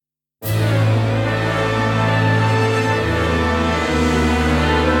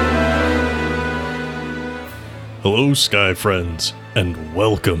Hello, Sky Friends, and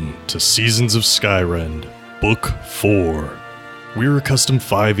welcome to Seasons of Skyrend, Book 4. We're a custom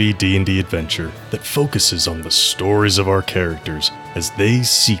 5e D&D adventure that focuses on the stories of our characters as they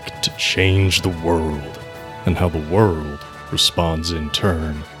seek to change the world, and how the world responds in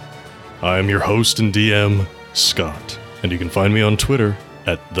turn. I am your host and DM, Scott, and you can find me on Twitter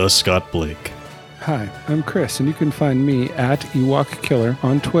at @TheScottBlake. Hi, I'm Chris, and you can find me at Ewok Killer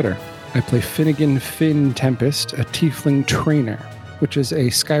on Twitter. I play Finnegan Finn Tempest, a Tiefling Trainer, which is a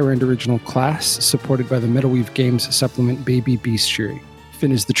Skyrend original class supported by the Metalweave Games supplement Baby Bestiary.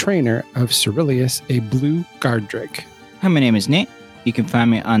 Finn is the trainer of Cerilius, a blue guard drake. Hi, my name is Nate. You can find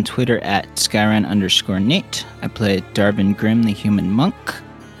me on Twitter at Skyren_Nate. I play Darvin Grimm, the human monk,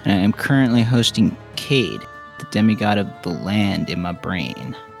 and I am currently hosting Cade, the demigod of the land in my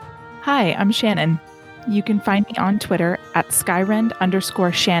brain. Hi, I'm Shannon. You can find me on Twitter at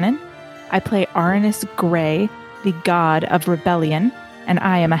Skyrend_Shannon. I play Aranus Grey, the god of rebellion, and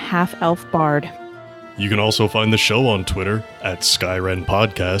I am a half-elf bard. You can also find the show on Twitter at Skyrend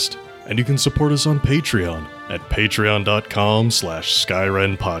Podcast, and you can support us on Patreon at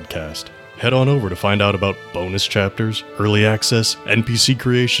patreon.com/Skyrend Podcast. Head on over to find out about bonus chapters, early access, NPC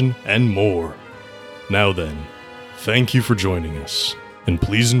creation, and more. Now then, thank you for joining us, and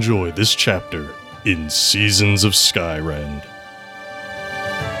please enjoy this chapter in Seasons of Skyrend.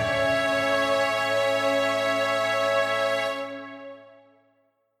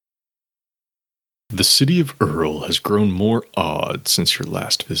 The city of Earl has grown more odd since your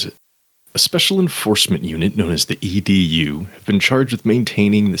last visit. A special enforcement unit known as the EDU have been charged with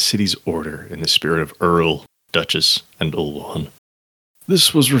maintaining the city's order in the spirit of Earl, Duchess, and Ulwan.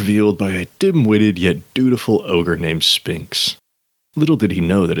 This was revealed by a dim-witted yet dutiful ogre named Sphinx. Little did he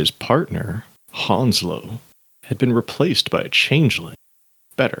know that his partner, Hounslow, had been replaced by a changeling,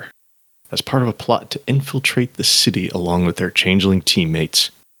 Better, as part of a plot to infiltrate the city along with their changeling teammates,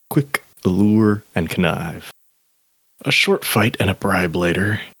 Quick, Allure, and Connive. A short fight and a bribe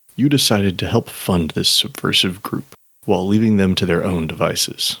later, you decided to help fund this subversive group, while leaving them to their own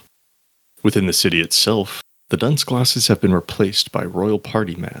devices. Within the city itself, the dunce glasses have been replaced by royal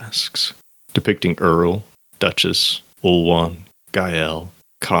party masks, depicting Earl, Duchess, Ulwan, Gael,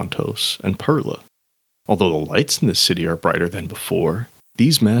 Kantos, and Perla. Although the lights in the city are brighter than before,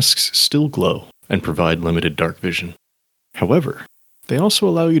 these masks still glow and provide limited dark vision. However, they also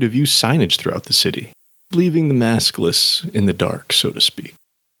allow you to view signage throughout the city, leaving the maskless in the dark, so to speak.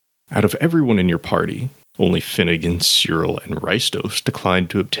 Out of everyone in your party, only Finnegan, Cyril, and Rystos declined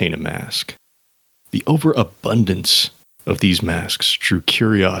to obtain a mask. The overabundance of these masks drew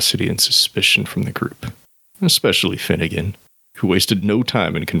curiosity and suspicion from the group, especially Finnegan, who wasted no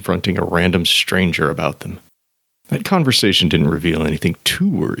time in confronting a random stranger about them. That conversation didn't reveal anything too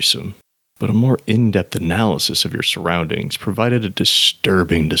worrisome, but a more in-depth analysis of your surroundings provided a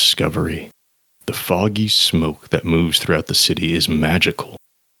disturbing discovery. The foggy smoke that moves throughout the city is magical.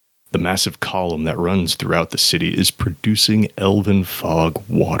 The massive column that runs throughout the city is producing elven fog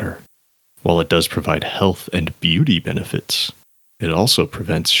water. While it does provide health and beauty benefits, it also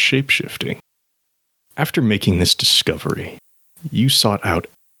prevents shapeshifting. After making this discovery, you sought out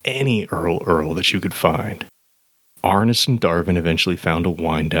any Earl that you could find. Arnis and Darvin eventually found a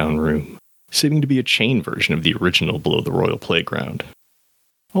wind-down room, seeming to be a chain version of the original below the royal playground.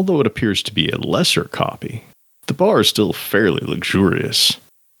 Although it appears to be a lesser copy, the bar is still fairly luxurious.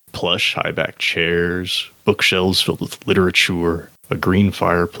 Plush, high-backed chairs, bookshelves filled with literature, a green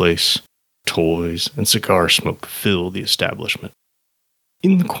fireplace, toys, and cigar smoke fill the establishment.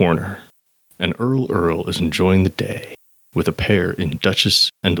 In the corner, an Earl is enjoying the day with a pair in Duchess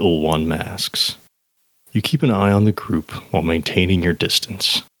and Ulwan masks. You keep an eye on the group while maintaining your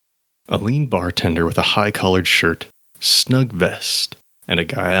distance. A lean bartender with a high-collared shirt, snug vest, and a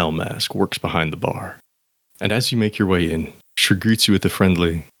Gael mask works behind the bar. And as you make your way in, she greets you with a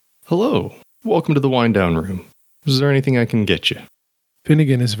friendly, "Hello, welcome to the wind-down room. Is there anything I can get you?"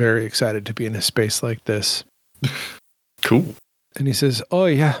 Finnegan is very excited to be in a space like this. Cool. And he says, "Oh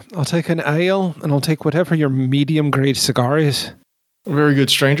yeah, I'll take an ale, and I'll take whatever your medium-grade cigar is." Very good,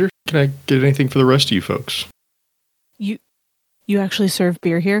 stranger. Can I get anything for the rest of you folks? You actually serve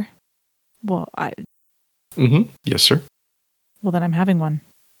beer here? Well, Yes, sir. Well, then I'm having one.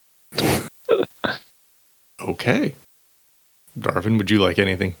 Okay. Darvin, would you like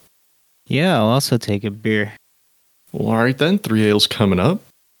anything? Yeah, I'll also take a beer. Well, all right then. 3 ales coming up.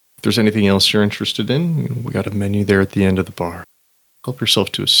 If there's anything else you're interested in, we got a menu there at the end of the bar. Help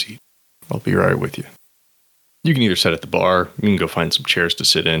yourself to a seat. I'll be right with you. You can either sit at the bar, you can go find some chairs to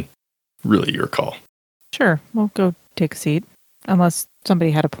sit in. Really your call. Sure, we'll go take a seat. Unless somebody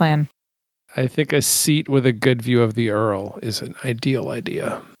had a plan. I think a seat with a good view of the Earl is an ideal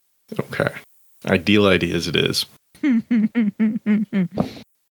idea. Okay. Ideal ideas it is.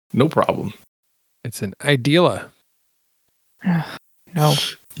 No problem. It's an ideala. No.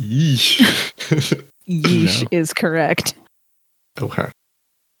 Yeesh. Yeesh No. is correct. Okay.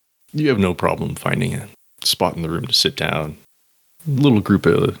 You have no problem finding a spot in the room to sit down. Little group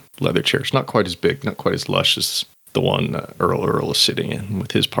of leather chairs. Not quite as big, not quite as lush as the one Earl is sitting in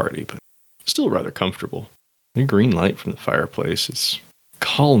with his party, but still rather comfortable. The green light from the fireplace is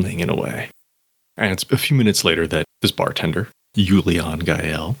calming in a way. And it's a few minutes later that this bartender, Julian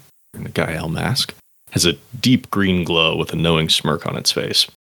Gael, in a Gael mask, has a deep green glow with a knowing smirk on its face,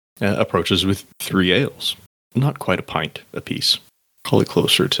 approaches with 3 ales. Not quite a pint apiece. Call it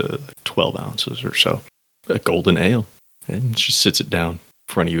closer to 12 ounces or so. A golden ale. And she sits it down in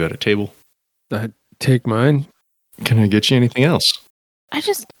front of you at a table. Take mine. Can I get you anything else? I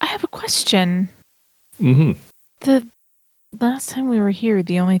have a question. Mm-hmm. The last time we were here,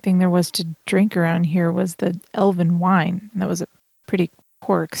 the only thing there was to drink around here was the elven wine. And that was a pretty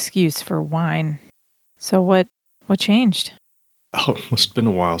poor excuse for wine. So what changed? Oh, it must have been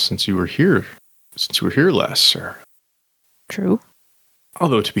a while since you were here. Since you were here last, sir. True.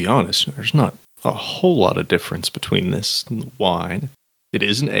 Although, to be honest, there's not a whole lot of difference between this and the wine. It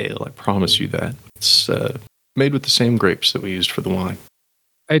is an ale, I promise you that. It's made with the same grapes that we used for the wine.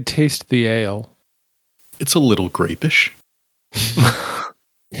 I'd taste the ale. It's a little grapish.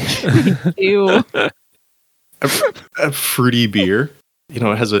 Ew. A fruity beer. You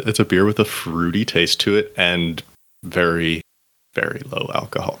know, it's a beer with a fruity taste to it and very, very low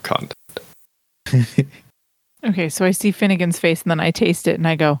alcohol content. Okay, so I see Finnegan's face and then I taste it and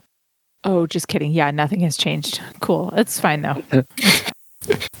I go, oh, just kidding. Yeah, nothing has changed. Cool. It's fine though.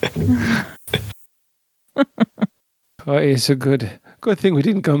 Oh, it's a good thing we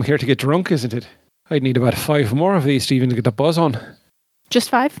didn't come here to get drunk, isn't it? I'd need about 5 more of these to even get the buzz on. Just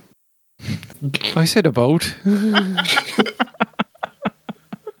 5? I said about. We're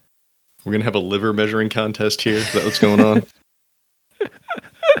going to have a liver measuring contest here. Is that what's going on?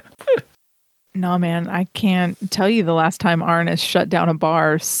 No, man, I can't tell you the last time Arnis shut down a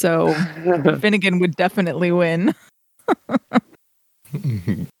bar, so Finnegan would definitely win.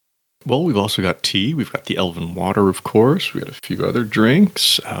 Well, we've also got tea. We've got the elven water, of course. We got a few other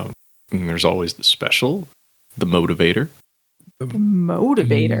drinks. And there's always the special, the motivator. The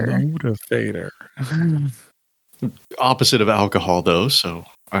motivator. Motivator. Opposite of alcohol, though, so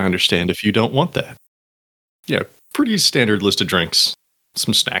I understand if you don't want that. Yeah, pretty standard list of drinks.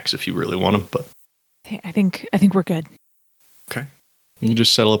 Some snacks if you really want them, but I think we're good. okay. You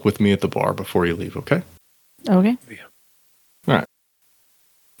just settle up with me at the bar before you leave, okay? Okay. All right.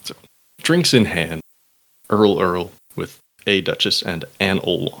 So, drinks in hand, Earl with a Duchess and Anne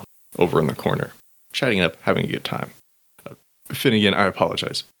Olwan over in the corner, chatting up, having a good time. Finnegan, I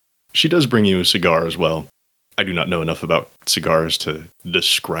apologize. She does bring you a cigar as well. I do not know enough about cigars to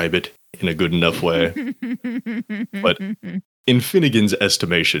describe it in a good enough way. But in Finnegan's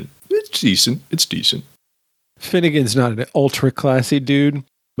estimation, it's decent. It's decent. Finnegan's not an ultra classy dude,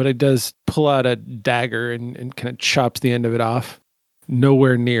 but it does pull out a dagger and kind of chops the end of it off.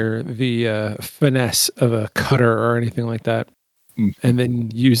 Nowhere near the finesse of a cutter or anything like that. Mm. And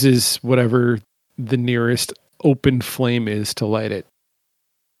then uses whatever the nearest open flame is to light it.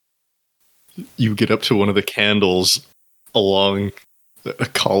 You get up to one of the candles along a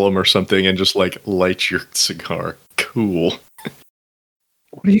column or something and just like light your cigar. Cool.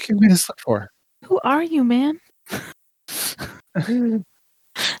 What do you give me this look for? Who are you, man?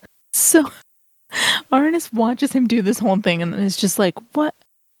 So Arnis watches him do this whole thing and is just like, what?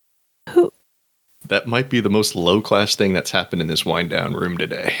 Who? That might be the most low class thing that's happened in this wind down room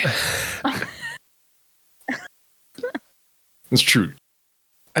today. It's true.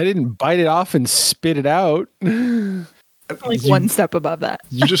 I didn't bite it off and spit it out. Like one step above that.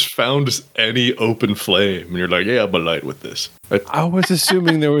 You just found any open flame and you're like, yeah, I'm alight with this. I was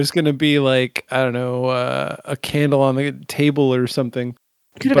assuming there was going to be like, I don't know, a candle on the table or something.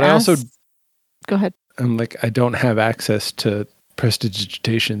 Could have But I also, asked- Go ahead. I'm like, I don't have access to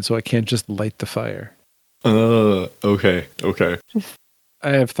prestidigitation, so I can't just light the fire. Okay. I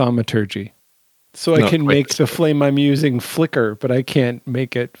have thaumaturgy. So I Not can quite make the the same. flame I'm using flicker, but I can't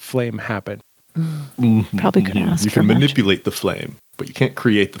make it flame happen. Probably could ask You for can much. manipulate the flame, but you can't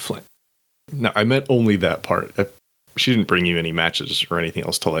create the flame. No, I meant only that part. She didn't bring you any matches or anything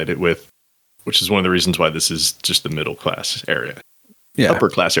else to light it with, which is one of the reasons why this is just the middle class area. Yeah. Upper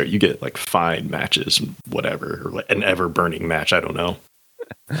class area, you get like fine matches and whatever, or like an ever burning match. I don't know.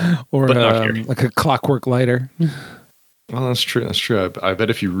 Or But not here. like a clockwork lighter. Well, that's true. That's true. I bet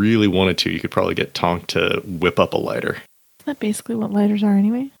if you really wanted to, you could probably get Tonk to whip up a lighter. Isn't that basically what lighters are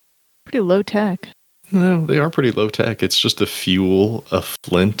anyway? Pretty low tech. No, they are pretty low tech. It's just a fuel, a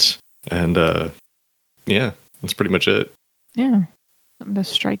flint, and yeah, that's pretty much it. Yeah. Something to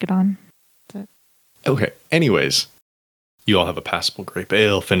strike it on. Okay. Anyways, you all have a passable grape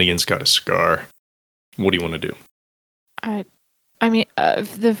ale. Finnegan's got a cigar. What do you want to do? I mean,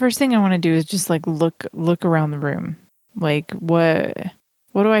 the first thing I want to do is just like look around the room. Like what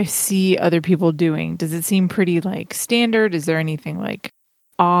do I see other people doing? Does it seem pretty like standard? Is there anything like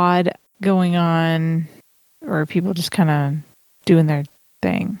odd going on, or are people just kind of doing their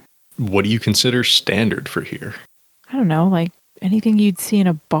thing? What do you consider standard for here? I don't know, like anything you'd see in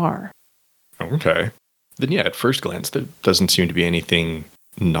a bar. Okay. Then yeah, at first glance, there doesn't seem to be anything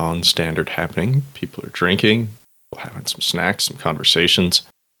non-standard happening. People are drinking, having some snacks, some conversations.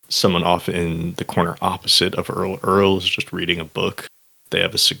 Someone off in the corner opposite of Earl is just reading a book. They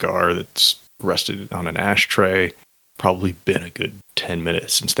have a cigar that's rested on an ashtray. Probably been a good 10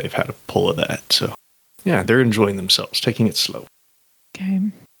 minutes since they've had a pull of that. So yeah, they're enjoying themselves, taking it slow. Okay.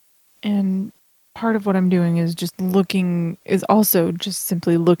 And part of what I'm doing is also just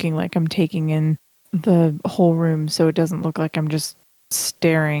simply looking like I'm taking in the whole room, so it doesn't look like I'm just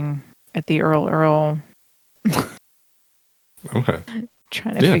staring at the Earl. Okay.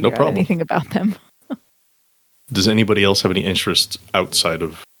 Trying to figure out anything about them. Does anybody else have any interest outside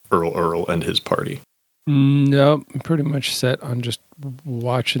of Earl and his party? Nope, I'm pretty much set on just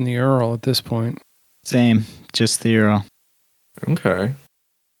watching the Earl at this point. Same, just the Earl. Okay.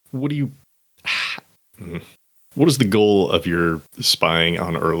 What is the goal of your spying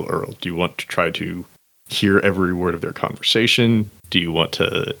on Earl? Do you want to try to hear every word of their conversation? Do you want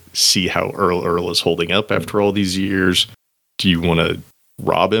to see how Earl is holding up after all these years? Do you want to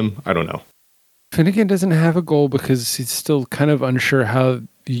rob him? I don't know. Finnegan doesn't have a goal because he's still kind of unsure how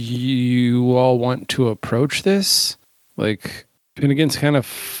you all want to approach this. Like, Finnegan's kind of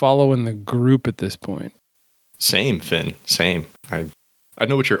following the group at this point. Same, Finn. Same. I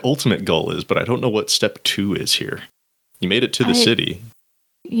know what your ultimate goal is, but I don't know what step 2 is here. You made it to the city.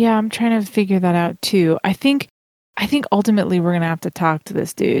 Yeah, I'm trying to figure that out too. I think ultimately we're going to have to talk to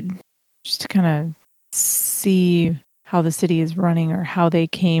this dude just to kind of see how the city is running or how they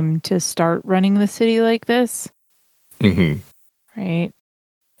came to start running the city like this. Mm-hmm. Right?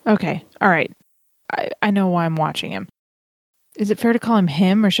 Okay. All right. I know why I'm watching him. Is it fair to call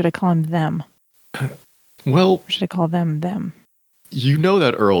him or should I call him them? Well, or should I call them? You know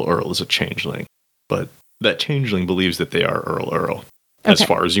that Earl is a changeling, but that changeling believes that they are Earl, as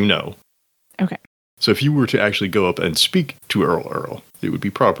far as you know. Okay. So if you were to actually go up and speak to Earl, it would be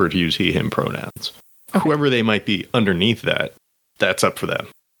proper to use he, him pronouns. Okay. Whoever they might be underneath that, that's up for them.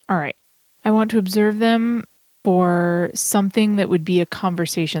 All right. I want to observe them for something that would be a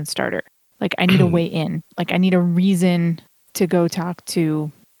conversation starter. Like I need a way in. Like I need a reason to go talk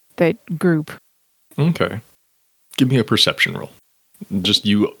to that group. Okay. Give me a perception roll. Just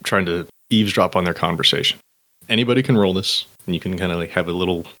you trying to eavesdrop on their conversation. Anybody can roll this, and you can kind of like have a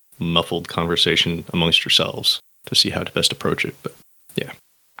little muffled conversation amongst yourselves to see how to best approach it. But yeah.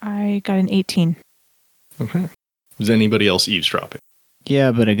 I got an 18. Okay. Is anybody else eavesdropping?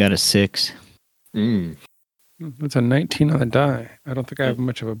 Yeah, but I got a 6. That's a 19 on the die. I don't think I have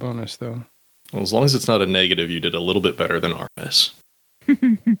much of a bonus, though. Well, as long as it's not a negative, you did a little bit better than Artemis.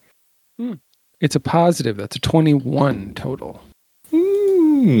 It's a positive. That's a 21 total.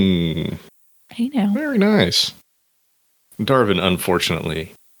 Hey now. Very nice. Darvin,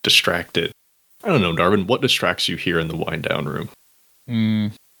 unfortunately, distracted. I don't know, Darvin, what distracts you here in the wind down room?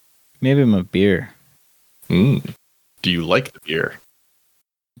 Maybe my beer. Do you like the beer?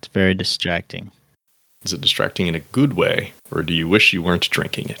 It's very distracting. Is it distracting in a good way, or do you wish you weren't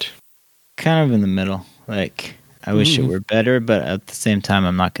drinking it? Kind of in the middle. Like, I wish it were better, but at the same time,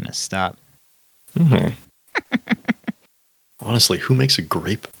 I'm not going to stop. Mm-hmm. Honestly, who makes a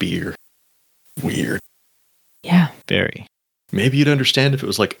grape beer? Weird. Yeah. Very. Maybe you'd understand if it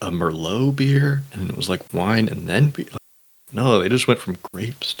was like a Merlot beer, and it was like wine and then beer. No, they just went from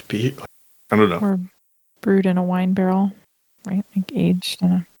grapes to beer. I don't know. Or brewed in a wine barrel, right? Like aged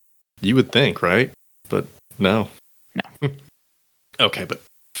in a... You would think, right? But no. No. Okay, but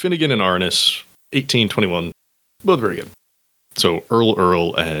Finnegan and Arnis, 18, 21, both very good. So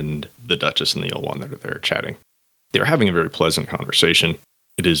Earl and the Duchess and the Old One that are there chatting. They're having a very pleasant conversation.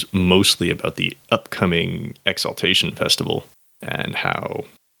 It is mostly about the upcoming Exaltation Festival and how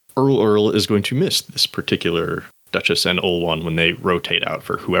Earl is going to miss this particular Duchess and Old One when they rotate out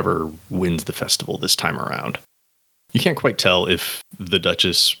for whoever wins the festival this time around. You can't quite tell if the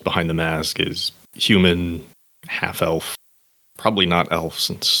Duchess behind the mask is human, half-elf, Probably not elf,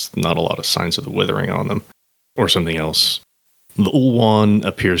 since not a lot of signs of the withering on them. Or something else. The Ulwan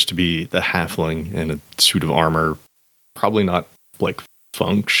appears to be the halfling in a suit of armor. Probably not, like,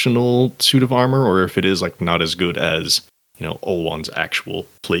 functional suit of armor, or if it is, like, not as good as, Ulwan's actual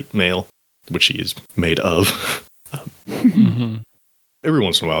plate mail, which he is made of. Every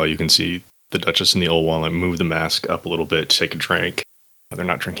once in a while, you can see the Duchess and the Ulwan like, move the mask up a little bit, take a drink. They're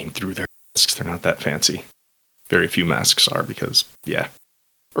not drinking through their masks. They're not that fancy. Very few masks are because, yeah.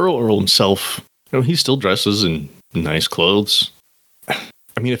 Earl himself, he still dresses in nice clothes.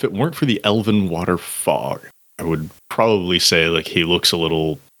 I mean, if it weren't for the elven water fog, I would probably say, like, he looks a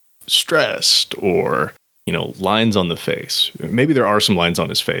little stressed or, lines on the face. Maybe there are some lines on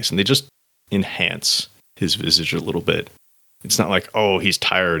his face, and they just enhance his visage a little bit. It's not like, oh, he's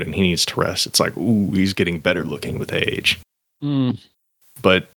tired and he needs to rest. It's like, ooh, he's getting better looking with age.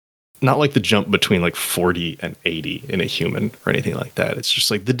 But not like the jump between like 40 and 80 in a human or anything like that. It's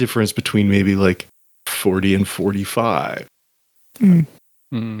just like the difference between maybe like 40 and 45.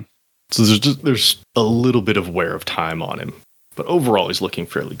 So there's a little bit of wear of time on him. But overall, he's looking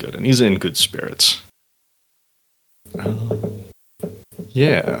fairly good, and he's in good spirits.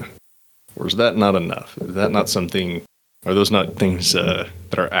 Yeah. Or is that not enough? Is that not something... Are those not things that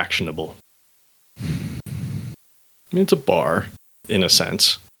are actionable? I mean, it's a bar, in a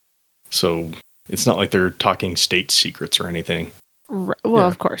sense. So it's not like they're talking state secrets or anything. Well, yeah.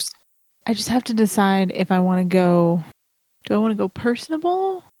 Of course. I just have to decide if I want to go... Do I want to go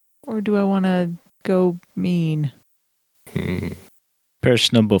personable? Or do I want to go mean?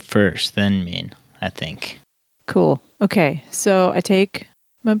 Personable first, then mean, I think. Cool. Okay, so I take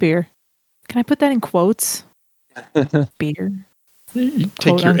my beer. Can I put that in quotes? Beer. Take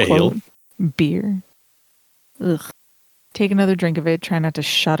Quote, your unquote, ale. Beer. Ugh. Take another drink of it. Try not to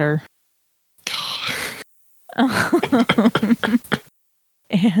shudder.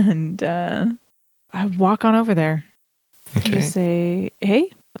 And I walk on over there. Okay. And say,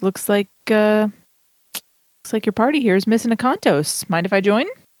 hey, looks like your party here is missing a Kantos. Mind if I join?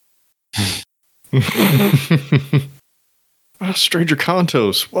 Stranger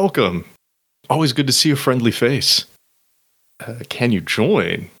Kantos, welcome. Always good to see a friendly face. Can you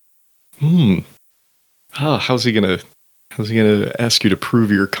join? How's he gonna ask you to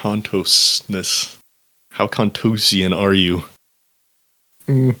prove your Kantosness? How Kantosian are you?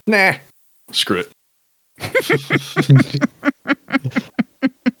 Nah. Screw it.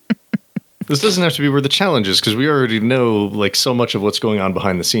 This doesn't have to be where the challenge is, because we already know like so much of what's going on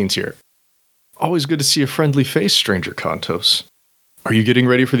behind the scenes here. Always good to see a friendly face, Stranger Kantos. Are you getting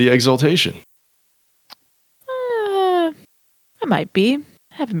ready for the exaltation? I might be.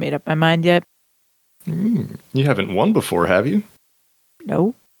 I haven't made up my mind yet. You haven't won before, have you?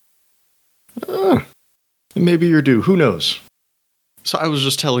 No. Maybe you're due. Who knows? So I was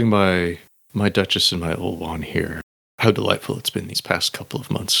just telling my Duchess and my Ulwan here how delightful it's been these past couple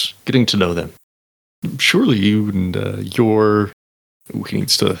of months, getting to know them. Surely you and he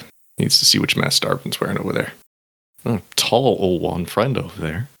needs to see which mask Darvin's wearing over there. Tall Ulwan friend over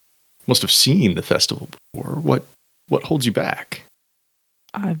there. Must have seen the festival before. What holds you back?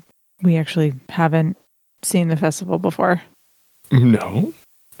 We actually haven't seen the festival before. No?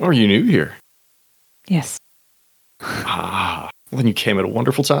 Are you new here? Yes. Then you came at a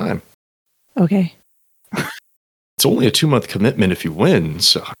wonderful time. Okay. It's only a 2-month commitment if you win,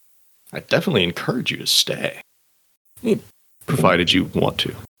 so I definitely encourage you to stay. Provided you want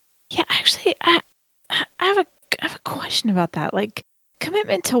to. Yeah, actually, I have a question about that. Like,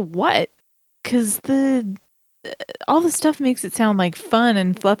 commitment to what? Because all the stuff makes it sound like fun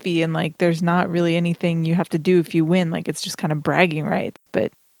and fluffy, and like there's not really anything you have to do if you win. Like it's just kind of bragging rights.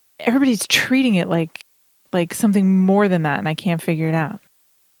 But everybody's treating it like something more than that, and I can't figure it out.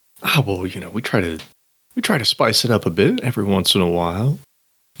 Well, we try to spice it up a bit every once in a while.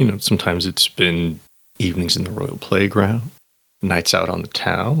 Sometimes it's been evenings in the Royal Playground, nights out on the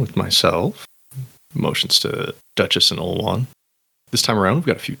town with myself, motions to Duchess and Ulwan. This time around, we've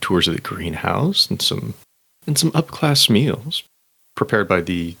got a few tours of the greenhouse and some up-class meals prepared by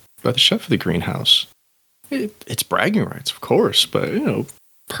the chef of the greenhouse. It's bragging rights, of course, but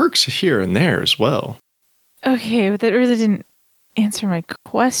perks here and there as well. Okay, but that really didn't answer my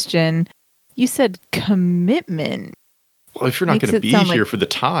question. You said commitment. Well, if you're not going to be here for the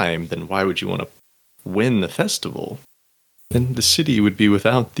time, then why would you want to win the festival? Then the city would be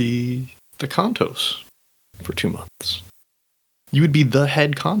without the Kantos for 2 months. You would be the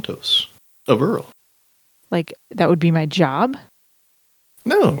head Kantos of Earl. Like, that would be my job?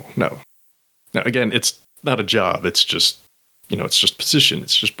 No. Now, again, it's not a job. It's just, it's just position.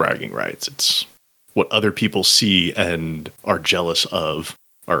 It's just bragging rights. what other people see and are jealous of,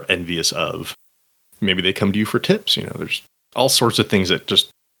 are envious of. Maybe they come to you for tips. There's all sorts of things that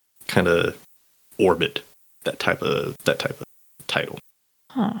just kind of orbit that type of title.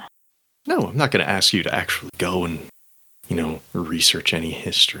 Huh. No, I'm not going to ask you to actually go and, research any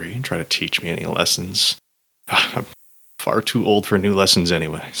history and try to teach me any lessons. I'm far too old for new lessons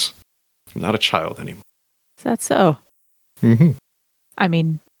anyways. I'm not a child anymore. Is that so? Mm-hmm. I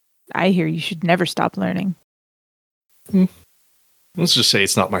mean, I hear you should never stop learning. Let's just say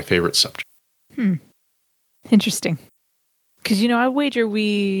it's not my favorite subject. Interesting. Because, I wager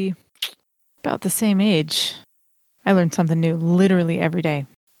we about the same age. I learn something new literally every day.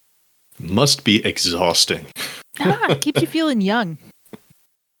 Must be exhausting. Keeps you feeling young.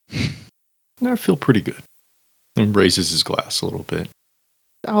 I feel pretty good. And raises his glass a little bit.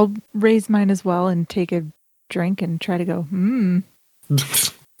 I'll raise mine as well and take a drink and try to go,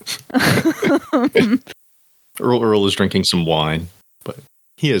 Earl is drinking some wine, but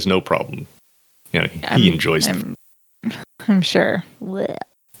he has no problem. He enjoys it. I'm sure.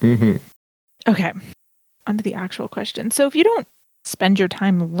 Mm-hmm. Okay. On to the actual question. So if you don't spend your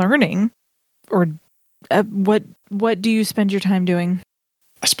time learning, or what do you spend your time doing?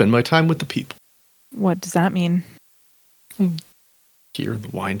 I spend my time with the people. What does that mean? Here in the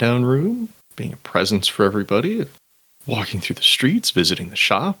wind down room, being a presence for everybody, walking through the streets, visiting the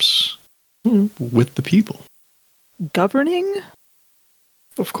shops, with the people. Governing?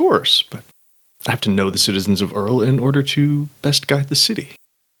 Of course, but I have to know the citizens of Earl in order to best guide the city.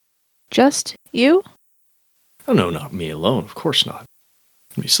 Just you? Oh no, not me alone, of course not.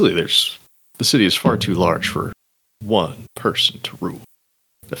 I mean, silly, the city is far too large for one person to rule.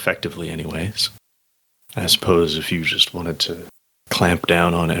 Effectively, anyways. I suppose if you just wanted to clamp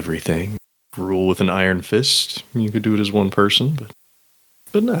down on everything, rule with an iron fist, you could do it as one person,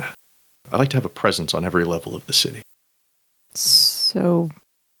 but nah. I like to have a presence on every level of the city. So,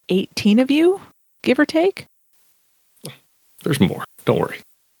 18 of you, give or take? There's more, don't worry.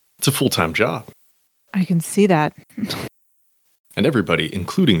 It's a full-time job. I can see that. And everybody,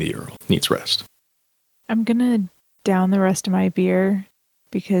 including the Earl, needs rest. I'm gonna down the rest of my beer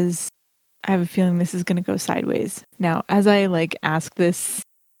because I have a feeling this is gonna go sideways. Now, as I ask this,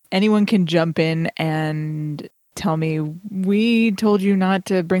 anyone can jump in and tell me, we told you not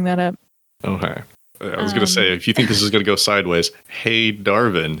to bring that up. Okay. I was going to say, if you think this is going to go sideways, hey,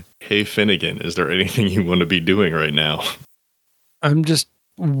 Darvin, hey, Finnegan, is there anything you want to be doing right now? I'm just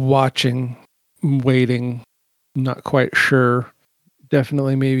watching, waiting, not quite sure.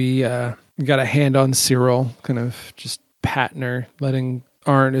 Definitely maybe got a hand on Cyril, kind of just patting her, letting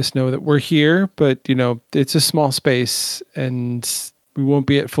Arnis know that we're here, but, it's a small space and we won't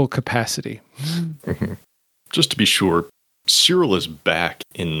be at full capacity. Mm-hmm. Just to be sure, Cyril is back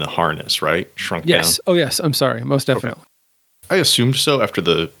in the harness, right? Shrunk down? Yes. Oh, yes. I'm sorry. Most definitely. Okay. I assumed so after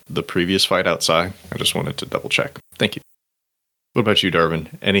the previous fight outside. I just wanted to double check. Thank you. What about you, Darvin?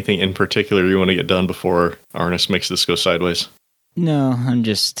 Anything in particular you want to get done before Arnis makes this go sideways? No, I'm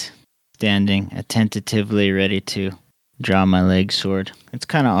just standing attentively ready to draw my leg sword. It's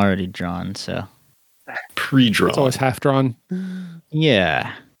kind of already drawn, so. Pre-drawn. It's always half drawn.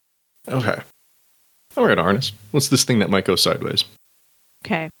 Yeah. Okay. All right, Arnis. What's this thing that might go sideways?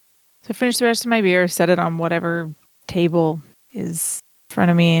 Okay. So I finish the rest of my beer, set it on whatever table is in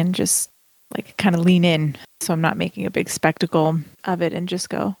front of me, and just kind of lean in so I'm not making a big spectacle of it, and just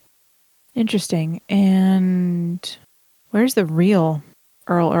go, interesting. And where's the real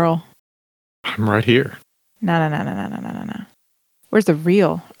Earl? I'm right here. No. Where's the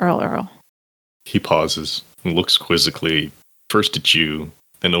real Earl? He pauses and looks quizzically, first at you,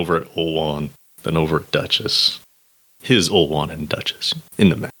 then over at Olwan, then over at Duchess. His Olwan and Duchess, in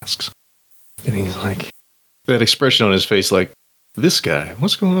the masks. And he's like, that expression on his face like, this guy,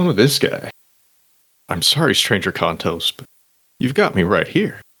 what's going on with this guy? I'm sorry, Stranger Kontos, but you've got me right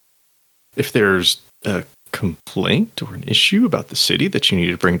here. If there's a complaint or an issue about the city that you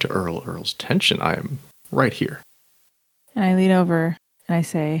need to bring to Earl's attention, I am right here. And I lean over and I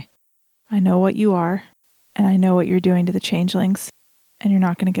say, I know what you are, and I know what you're doing to the changelings, and you're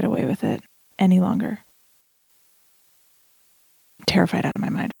not going to get away with it any longer. I'm terrified out of my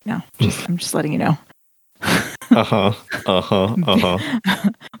mind now. I'm just letting you know.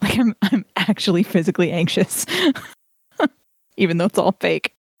 I'm actually physically anxious, even though it's all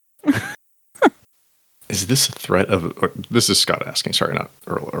fake. Is this a threat of, or this is Scott asking, sorry, not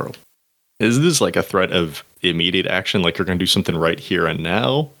Earl. Is this a threat of immediate action, like you're going to do something right here and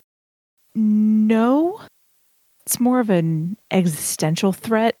now? No. It's more of an existential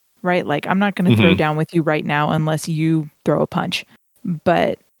threat, right? I'm not going to throw down with you right now unless you throw a punch.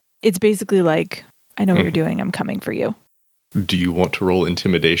 But it's basically I know what you're doing. I'm coming for you. Do you want to roll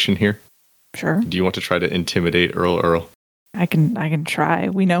intimidation here? Sure. Do you want to try to intimidate Earl? I can try.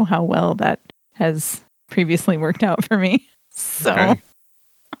 We know how well that has previously worked out for me. So Okay.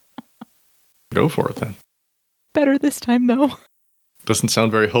 Go for it then. better this time though. Doesn't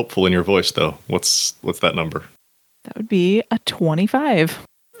sound very hopeful in your voice though. What's that number? That would be a 25.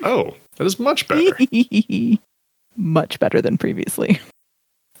 Oh, that is much better. Much better than previously.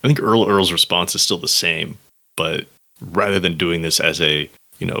 I think Earl's response is still the same, but rather than doing this as a,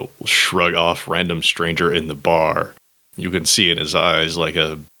 shrug off random stranger in the bar, you can see in his eyes like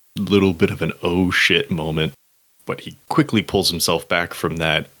a little bit of an oh shit moment. But he quickly pulls himself back from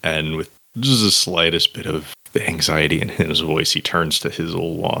that, and with just the slightest bit of anxiety in his voice, he turns to his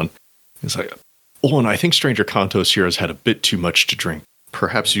Olwan. He's like, Olwan, I think Stranger Kantos here has had a bit too much to drink.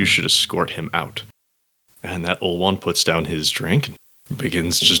 Perhaps you should escort him out. And that Olwan puts down his drink and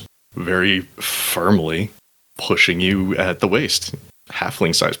begins just very firmly pushing you at the waist.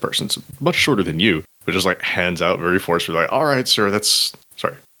 Halfling-sized person's much shorter than you, but just like hands out very forcefully, like, all right, sir,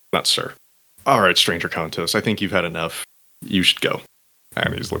 sorry, not sir. All right, Stranger Kantos, I think you've had enough. You should go.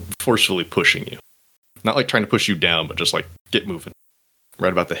 And he's like forcefully pushing you. Not like trying to push you down, but just like get moving.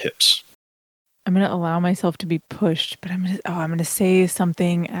 Right about the hips. I'm going to allow myself to be pushed, but I'm going to say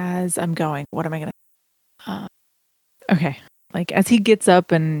something as I'm going. What am I going to... okay. Like, as he gets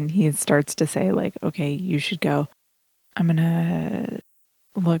up and he starts to say, like, okay, you should go, I'm going to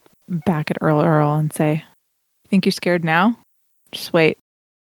look back at Earl and say, think you're scared now? Just wait.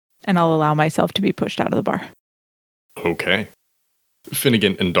 And I'll allow myself to be pushed out of the bar. Okay.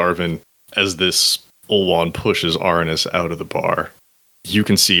 Finnegan and Darvin, as this Olwan pushes Arnis out of the bar, you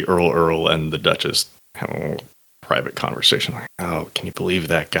can see Earl and the Duchess have a little private conversation. Like, oh, can you believe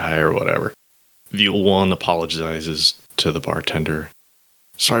that guy or whatever? The Olwan apologizes to the bartender.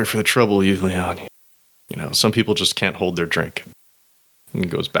 Sorry for the trouble, Leon. Some people just can't hold their drink. And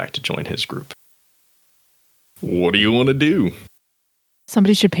goes back to join his group. What do you want to do?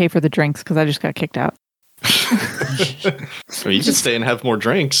 Somebody should pay for the drinks because I just got kicked out. You can stay and have more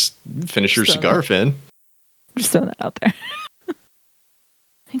drinks. Finish your cigar, Finn. Just throwing that out there.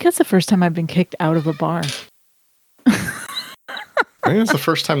 I think that's the first time I've been kicked out of a bar. I think it's the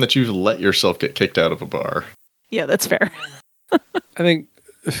first time that you've let yourself get kicked out of a bar. Yeah, that's fair. I think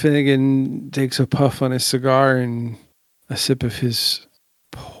Finnegan takes a puff on his cigar and a sip of his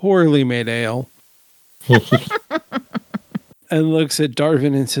poorly made ale. And looks at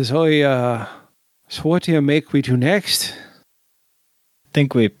Darvin and says, so what do you make we do next?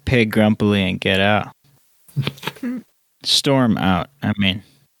 Think we pay grumpily and get out. Storm out, I mean.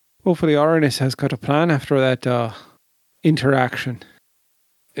 Hopefully Arnis has got a plan after that interaction.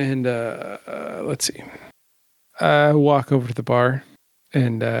 And let's see. I walk over to the bar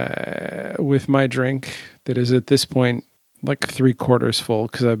and with my drink that is at this point like 3/4 full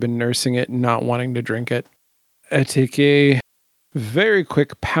because I've been nursing it and not wanting to drink it. I take a very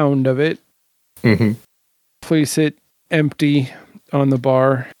quick pound of it, place it empty on the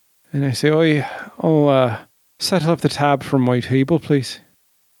bar, and I say, I'll settle up the tab from my table, please.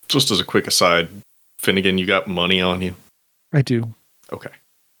 Just as a quick aside, Finnegan, you got money on you? I do. Okay.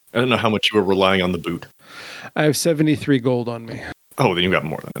 I don't know how much you were relying on the boot. I have 73 gold on me. Oh, then you got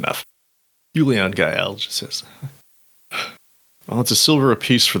more than enough. Julian Gael just says, well, it's a silver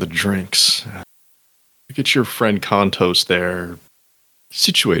apiece for the drinks. Get your friend Kantos there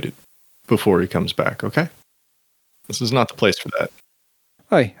situated before he comes back, okay? This is not the place for that.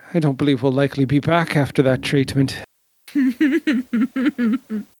 I don't believe we'll likely be back after that treatment.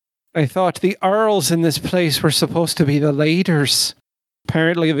 I thought the earls in this place were supposed to be the leaders.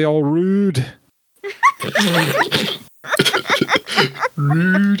 Apparently they're all rude.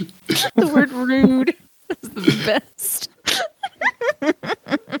 Rude. The word rude is the best.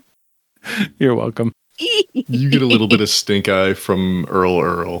 You're welcome. You get a little bit of stink eye from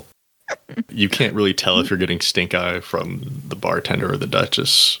Earl. You can't really tell if you're getting stink eye from the bartender or the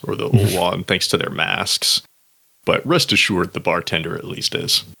Duchess or the Olwan thanks to their masks. But rest assured, the bartender at least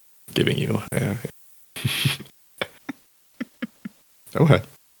is giving you. Okay.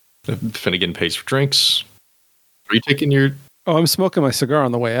 Finnegan pays for drinks. Are you taking your... Oh, I'm smoking my cigar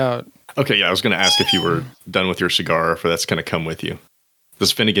on the way out. Okay, yeah, I was going to ask if you were done with your cigar, or if that's going to come with you.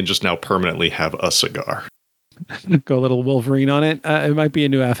 Does Finnegan just now permanently have a cigar? Go a little Wolverine on it. It might be a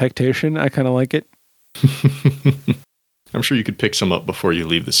new affectation. I kind of like it. I'm sure you could pick some up before you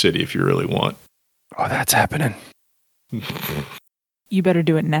leave the city if you really want. Oh, that's happening. You better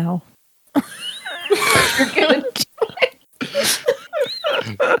do it now. You're gonna do it.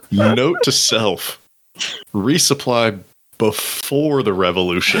 Note to self. Resupply before the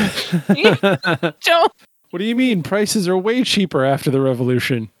revolution. Don't. What do you mean? Prices are way cheaper after the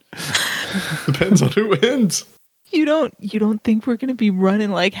revolution. Depends on who wins. You don't think we're gonna be running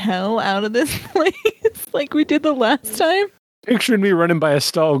like hell out of this place like we did the last time? Picturing me running by a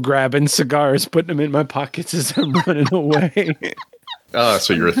stall, grabbing cigars, putting them in my pockets as I'm running away.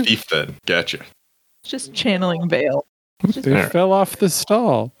 So you're a thief then. Gotcha. Just channeling Vale. They fell off the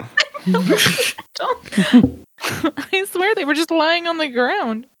stall. Don't. I swear they were just lying on the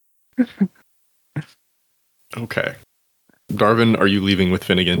ground. Okay. Darvin, are you leaving with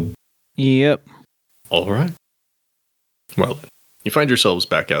Finnegan? Yep. All right. Well, you find yourselves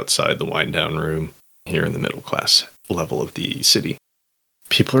back outside the wind-down room here in the middle class level of the city.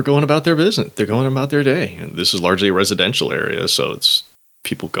 People are going about their business. They're going about their day. And this is largely a residential area, so it's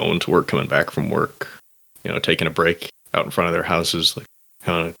people going to work, coming back from work, taking a break out in front of their houses, like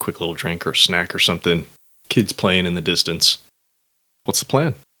having a quick little drink or snack or something. Kids playing in the distance. What's the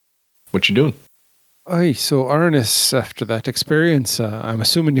plan? What you doing? Aye, so Arnis, after that experience, I'm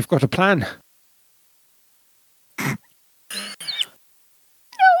assuming you've got a plan.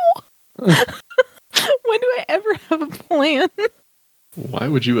 When do I ever have a plan? Why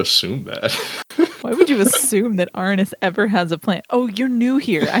would you assume that? Why would you assume that Arnis ever has a plan? Oh, you're new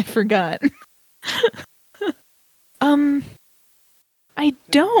here. I forgot. I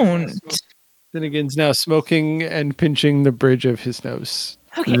don't. Finnegan's now smoking and pinching the bridge of his nose.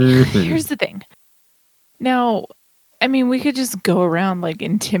 Okay, here's the thing. Now, I mean, we could just go around like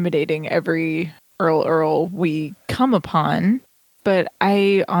intimidating every Earl we come upon, but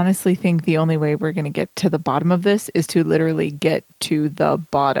I honestly think the only way we're going to get to the bottom of this is to literally get to the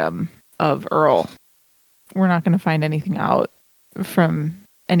bottom of Earl. We're not going to find anything out from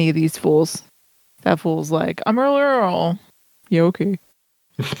any of these fools. That fool's like, I'm Earl. Yeah, okay.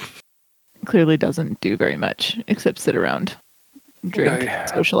 Clearly doesn't do very much except sit around, drink,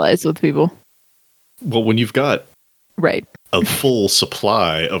 socialize with people. Well, when you've got right a full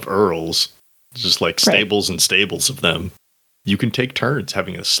supply of Earls, just like stables and stables of them, you can take turns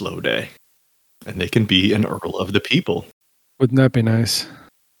having a slow day. And they can be an Earl of the people. Wouldn't that be nice?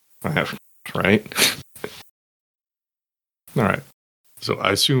 Right? All right. So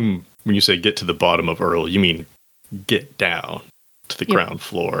I assume when you say get to the bottom of Earl, you mean get down to the ground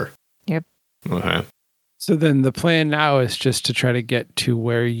floor. Yep. Okay. So then the plan now is just to try to get to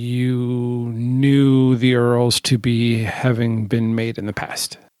where you knew the Earls to be having been made in the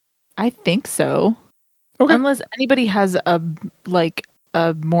past. I think so. Okay. Unless anybody has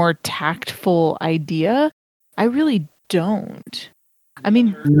a more tactful idea. I really don't. I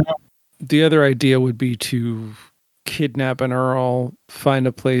mean, the other idea would be to kidnap an Earl, find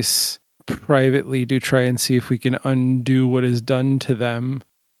a place privately to try and see if we can undo what is done to them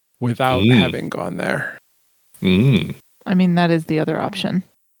without having gone there. I mean, that is the other option.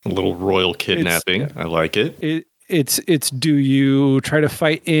 A little royal kidnapping. I like it. It's do you try to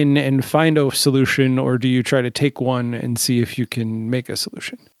fight in and find a solution, or do you try to take one and see if you can make a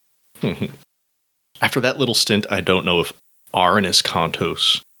solution? After that little stint, I don't know if Arnis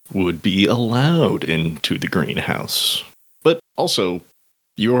Contos would be allowed into the greenhouse. But also,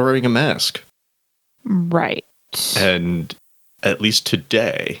 you're wearing a mask. Right. And at least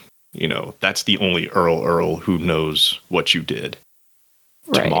today, that's the only Earl who knows what you did.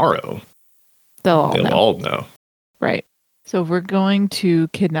 Right. Tomorrow, they'll all know. Right. So if we're going to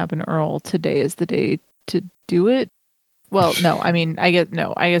kidnap an Earl, today is the day to do it. Well, no, I mean, I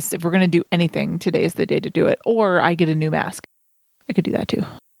guess if we're going to do anything, today is the day to do it. Or I get a new mask. I could do that too.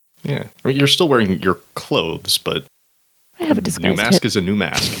 Yeah. I mean, you're still wearing your clothes, but I have a disguise. New mask is a new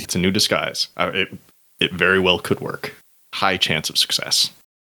mask. It's a new disguise. It very well could work. High chance of success.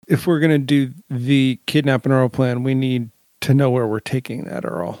 If we're going to do the kidnap an Earl plan, we need to know where we're taking that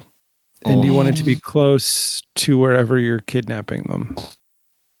Earl. And you want it to be close to wherever you're kidnapping them.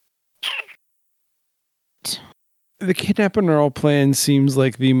 The kidnap an Earl plan seems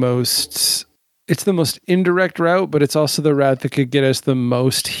like it's the most indirect route, but it's also the route that could get us the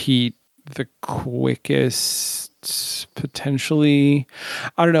most heat, the quickest, potentially.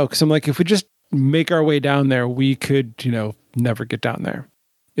 I don't know, because I'm like, if we just make our way down there, we could, never get down there.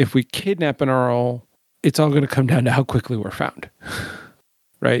 If we kidnap an Earl, it's all going to come down to how quickly we're found.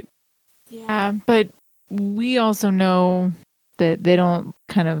 Right? Yeah, but we also know that they don't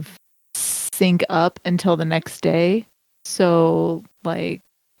kind of sync up until the next day. So,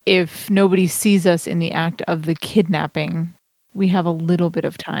 if nobody sees us in the act of the kidnapping, we have a little bit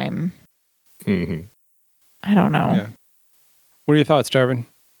of time. Mm-hmm. I don't know. Yeah. What are your thoughts, Darvin?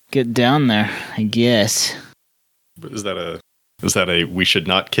 Get down there, I guess. Is that a we should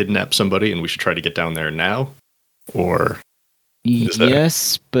not kidnap somebody and we should try to get down there now? Or Is that-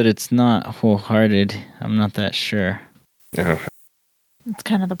 Yes, but it's not wholehearted. I'm not that sure. Yeah. That's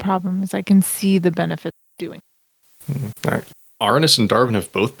kind of the problem, is I can see the benefits of doing. All right. Arnis and Darwin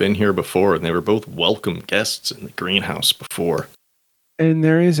have both been here before, and they were both welcome guests in the greenhouse before. And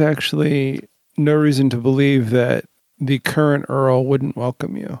there is actually no reason to believe that the current Earl wouldn't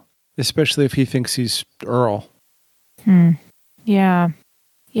welcome you, especially if he thinks he's Earl. Yeah.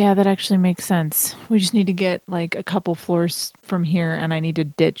 Yeah, that actually makes sense. We just need to get like a couple floors from here, and I need to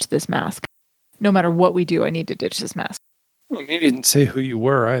ditch this mask. No matter what we do, I need to ditch this mask. Well, he didn't say who you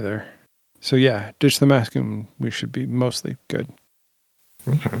were either. So yeah, ditch the mask and we should be mostly good.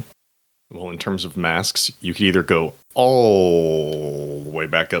 Okay. Well, in terms of masks, you could either go all the way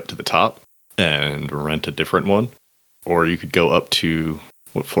back up to the top and rent a different one, or you could go up to,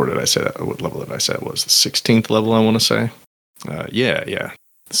 what floor did I say that? What level did I say it was? The 16th level, I want to say. Yeah.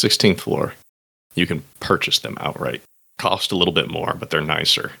 The 16th floor. You can purchase them outright. Cost a little bit more, but they're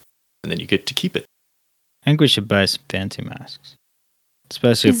nicer. And then you get to keep it. I think we should buy some fancy masks,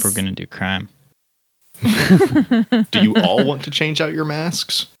 especially if we're going to do crime. Do you all want to change out your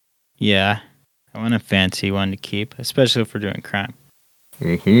masks? Yeah, I want a fancy one to keep, especially if we're doing crime.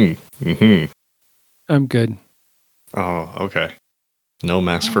 I'm good. Oh, okay. No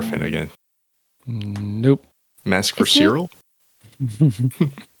mask for Finnegan. Nope. Mask for Is it- Cyril?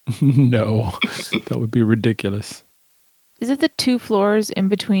 No, that would be ridiculous. Is it the 2 floors in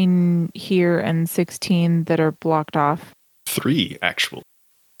between here and 16 that are blocked off? 3, actually.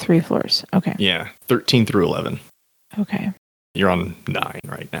 3 floors. Okay. Yeah, 13 through 11. Okay. You're on 9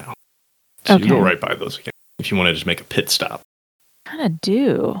 right now. So you go Okay. right by those again. If you want to just make a pit stop. Kind of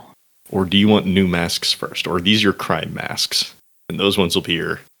do. Or do you want new masks first? Or are these your crime masks? And those ones will be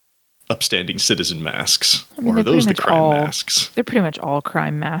your upstanding citizen masks. I mean, or are they're those the pretty much crime all- masks? They're pretty much all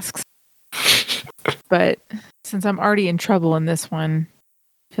crime masks. But since I'm already in trouble in this one,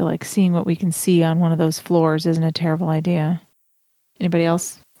 I feel like seeing what we can see on one of those floors isn't a terrible idea. Anybody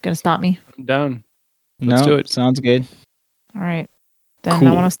else gonna stop me? I'm down. Let's No, do it. sounds good. All right. Then I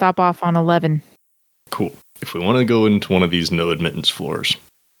Cool. want to stop off on 11. Cool. If we want to go into one of these no admittance floors,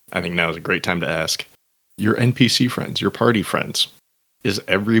 I think now is a great time to ask your NPC friends, your party friends, is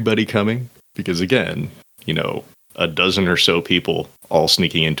everybody coming? Because again, a dozen or so people all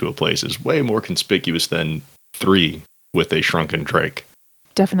sneaking into a place is way more conspicuous than 3 with a shrunken Drake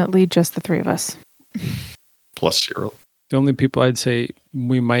Definitely just the 3 of us. plus Cyril. The only people I'd say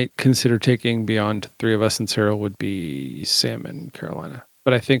we might consider taking beyond 3 of us and Cyril would be Sam and Carolina.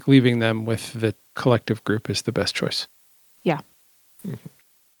 But I think leaving them with the collective group is the best choice.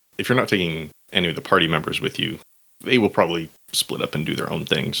 If you're not taking any of the party members with you, they will probably split up and do their own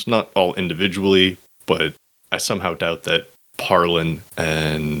things. Not all individually, but I somehow doubt that Parlin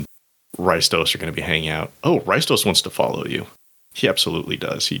and Rystos are going to be hanging out. Oh, Rystos wants to follow you. He absolutely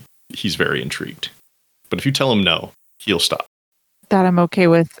does. He's very intrigued. But if you tell him no, he'll stop. That I'm okay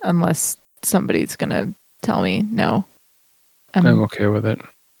with, unless somebody's gonna tell me no. I'm okay with it.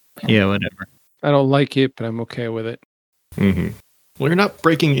 Yeah, whatever. I don't like it, but I'm okay with it. Mm-hmm. Well, you're not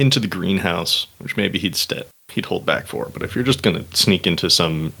breaking into the greenhouse, which maybe he'd hold back for. But if you're just going to sneak into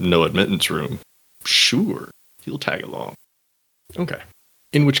some no admittance room, sure, he'll tag along. Okay.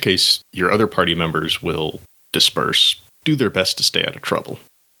 In which case, your other party members will disperse, do their best to stay out of trouble.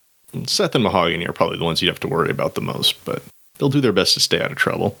 And Seth and Mahogany are probably the ones you'd have to worry about the most, but they'll do their best to stay out of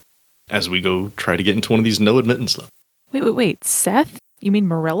trouble as we go try to get into one of these no admittance levels. Wait. Seth? You mean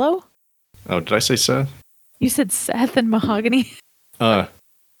Morello? Oh, did I say Seth? You said Seth and Mahogany? Yeah,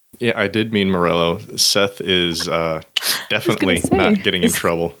 I did mean Morello. Seth is definitely say, not getting in is-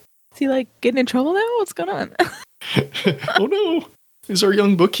 trouble. Is he like getting in trouble now? What's going on? Oh no! Is our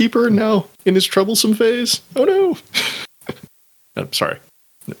young bookkeeper now in his troublesome phase? Oh no! I'm sorry.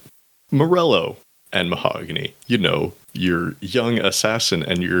 Morello and Mahogany, your young assassin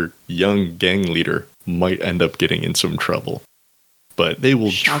and your young gang leader might end up getting in some trouble. But they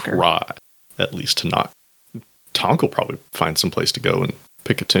will Shocker. try, at least, to not. Tonk will probably find some place to go and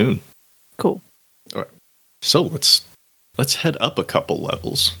pick a tune. Cool. So let's head up a couple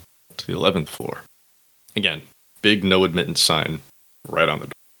levels to the 11th floor. Again, big no admittance sign right on the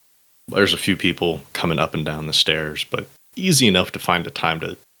door. There's a few people coming up and down the stairs, but easy enough to find a time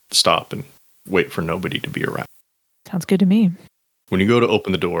to stop and wait for nobody to be around. Sounds good to me. When you go to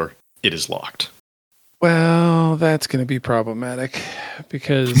open the door, it is locked. Well, that's going to be problematic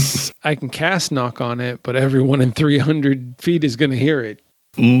because I can cast knock on it, but everyone in 300 feet is going to hear it.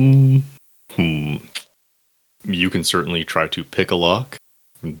 You can certainly try to pick a lock.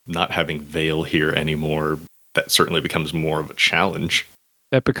 Not having Veil here anymore, that certainly becomes more of a challenge.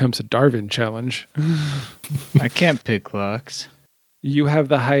 That becomes a Darvin challenge. I can't pick locks. You have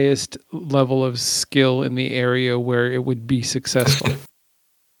the highest level of skill in the area where it would be successful.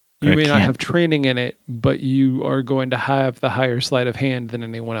 You may not have training in it, but you are going to have the higher sleight of hand than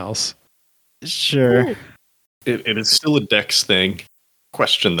anyone else. Sure. It is still a dex thing.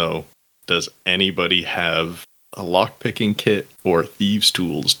 Question though, does anybody have a lockpicking kit or thieves'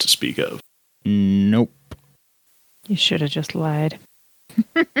 tools to speak of? Nope. You should have just lied.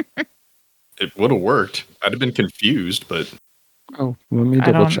 It would have worked. I'd have been confused, but Oh, let me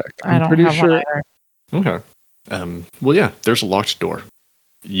double check. I I'm don't pretty have sure. one either. okay. Well, yeah, there's a locked door.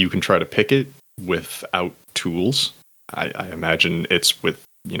 You can try to pick it without tools. I imagine it's with,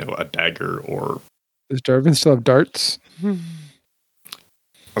 a dagger or... Does Darvin still have darts? I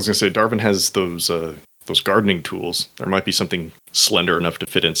was going to say, Darvin has those gardening tools. There might be something slender enough to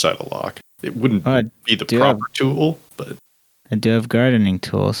fit inside a lock. It wouldn't be the proper tool, but... I do have gardening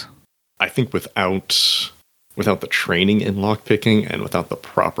tools. I think without the training in lockpicking and without the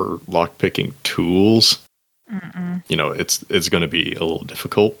proper lockpicking tools, it's going to be a little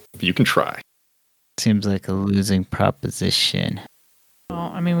difficult. But you can try. Seems like a losing proposition.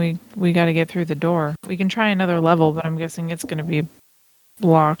 Well, I mean, we got to get through the door. We can try another level, but I'm guessing it's going to be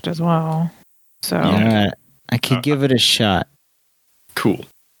blocked as well. So yeah, I could give it a shot. Cool.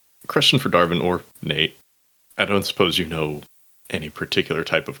 Question for Darvin or Nate. I don't suppose you know any particular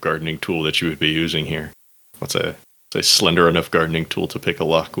type of gardening tool that you would be using here. What's a slender enough gardening tool to pick a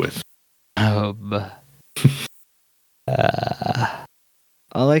lock with? All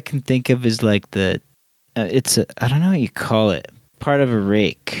I can think of is like I don't know what you call it. Part of a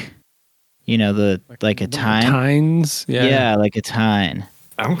rake. Like a tine. Tines? Yeah, like a tine.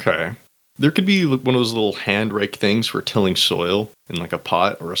 Okay. There could be one of those little hand rake things for tilling soil in like a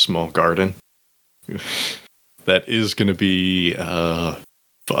pot or a small garden. That is going to be fun.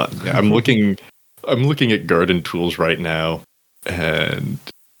 I'm looking at garden tools right now, and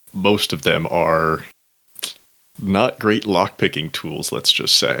most of them are not great lockpicking tools, let's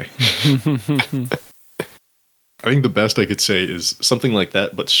just say. I think the best I could say is something like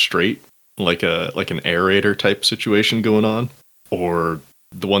that, but straight, like an aerator type situation going on, or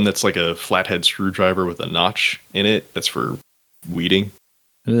the one that's like a flathead screwdriver with a notch in it that's for weeding.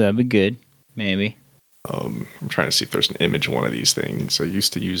 Ooh, that'd be good. Maybe. I'm trying to see if there's an image of one of these things. I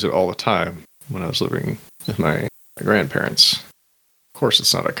used to use it all the time when I was living with my grandparents. Of course,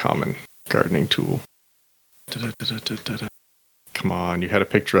 it's not a common gardening tool. Come on, you had a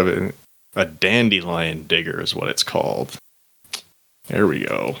picture of it. A dandelion digger is what it's called. There we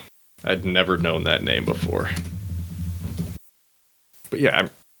go. I'd never known that name before. But yeah,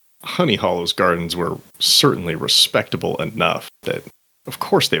 Honey Hollow's gardens were certainly respectable enough that, of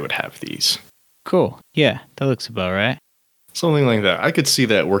course, they would have these. Cool. Yeah, that looks about right. Something like that. I could see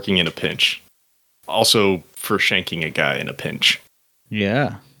that working in a pinch. Also, for shanking a guy in a pinch.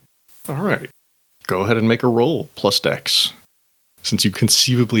 Yeah. All right. Go ahead and make a roll, plus dex. Since you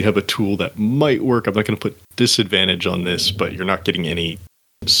conceivably have a tool that might work, I'm not going to put disadvantage on this, but you're not getting any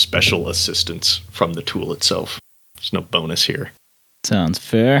special assistance from the tool itself. There's no bonus here. Sounds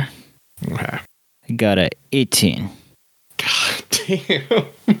fair. Okay. I got a 18. God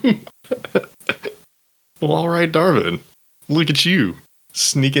damn. Well, all right, Darvin. Look at you,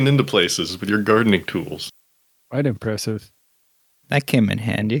 sneaking into places with your gardening tools. Quite impressive. That came in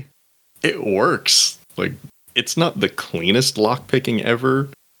handy. It works. Like, it's not the cleanest lockpicking ever.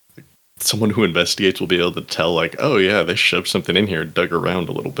 Someone who investigates will be able to tell, like, oh yeah, they shoved something in here and dug around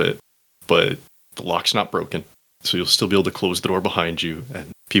a little bit. But the lock's not broken. So you'll still be able to close the door behind you,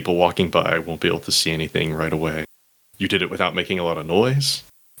 and people walking by won't be able to see anything right away. You did it without making a lot of noise.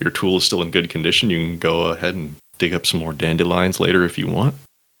 Your tool is still in good condition. You can go ahead and dig up some more dandelions later if you want.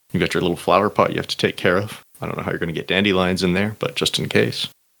 You got your little flower pot you have to take care of. I don't know how you're going to get dandelions in there, but just in case.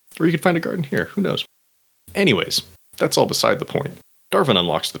 Or you could find a garden here. Who knows? Anyways, that's all beside the point. Darvin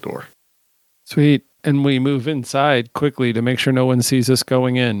unlocks the door. Sweet. And we move inside quickly to make sure no one sees us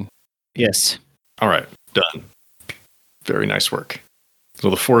going in. Yes. All right, done. Very nice work.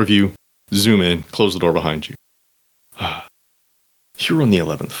 So the four of you zoom in, close the door behind you. You're on the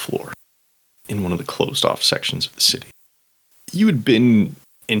 11th floor, in one of the closed-off sections of the city. You had been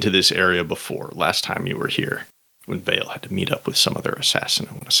into this area before, last time you were here, when Vale had to meet up with some other assassin,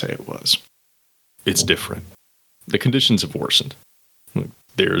 I want to say it was. It's different. The conditions have worsened.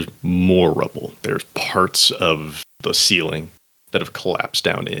 There's more rubble. There's parts of the ceiling that have collapsed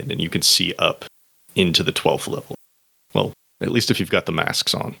down in, and you can see up into the 12th level. Well, at least if you've got the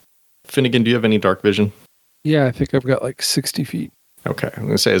masks on. Finnegan, do you have any dark vision? Yeah, I think I've got like 60 feet. Okay, I'm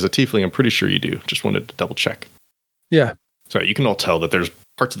going to say as a tiefling, I'm pretty sure you do. Just wanted to double check. Yeah. So you can all tell that there's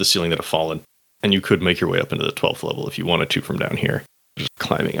parts of the ceiling that have fallen, and you could make your way up into the 12th level if you wanted to from down here, just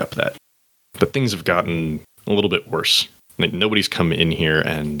climbing up that. But things have gotten a little bit worse. Like, nobody's come in here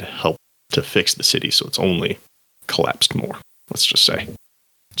and helped to fix the city, so it's only collapsed more, let's just say.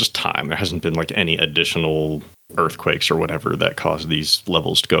 Just time. There hasn't been like any additional earthquakes or whatever that caused these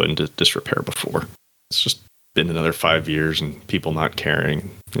levels to go into disrepair before. It's just been another 5 years and people not caring,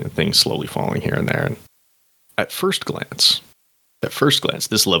 things slowly falling here and there. And at first glance,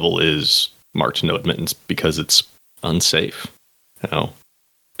 this level is marked no admittance because it's unsafe.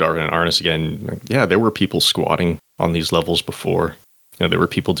 Darvin and Arnis again, there were people squatting on these levels before. There were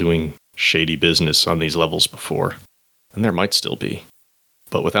people doing shady business on these levels before. And there might still be.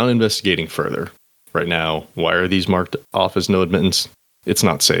 But without investigating further, right now, why are these marked off as no admittance? It's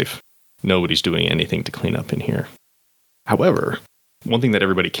not safe. Nobody's doing anything to clean up in here. However, one thing that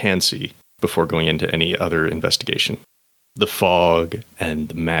everybody can see before going into any other investigation, the fog and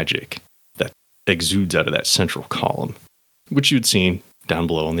the magic that exudes out of that central column, which you'd seen down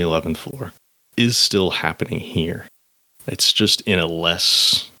below on the 11th floor, is still happening here. It's just in a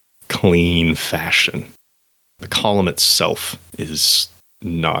less clean fashion. The column itself is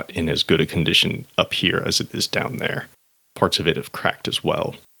not in as good a condition up here as it is down there. Parts of it have cracked as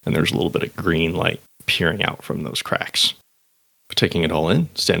well, and there's a little bit of green light peering out from those cracks. But taking it all in,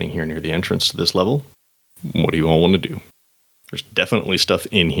 standing here near the entrance to this level, what do you all want to do? There's definitely stuff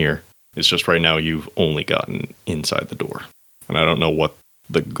in here. It's just right now you've only gotten inside the door. And I don't know what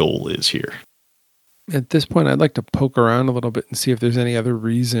the goal is here. At this point, I'd like to poke around a little bit and see if there's any other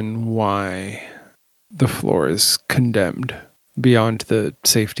reason why the floor is condemned beyond the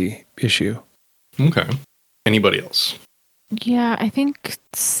safety issue. Okay. Anybody else? Yeah, I think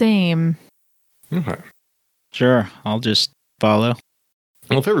same. Okay. Sure, I'll just follow.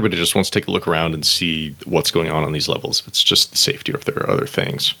 Well, if everybody just wants to take a look around and see what's going on these levels, if it's just safety or if there are other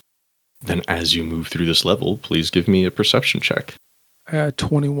things, then as you move through this level, please give me a perception check.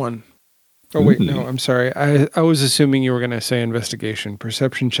 21. Oh, wait, no, I'm sorry. I was assuming you were going to say investigation.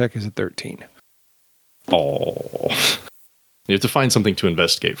 Perception check is a 13. Oh. You have to find something to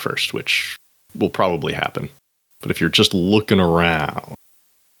investigate first, which will probably happen. But if you're just looking around,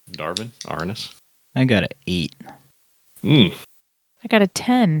 Darvin, Arnis? I got an 8. I got a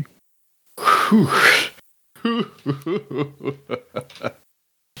 10.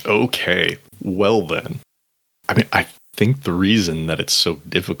 Okay, well then. I mean, I think the reason that it's so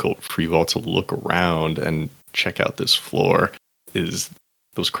difficult for you all to look around and check out this floor is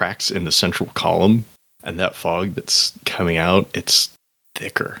those cracks in the central column and that fog that's coming out. It's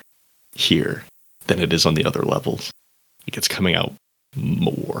thicker here than it is on the other levels. It's coming out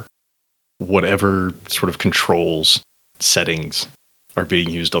more. Whatever sort of controls, settings are being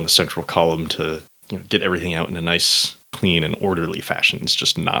used on the central column to get everything out in a nice, clean, and orderly fashion. It's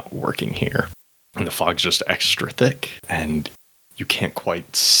just not working here. And the fog's just extra thick, and you can't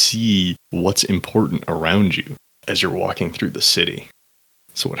quite see what's important around you as you're walking through the city.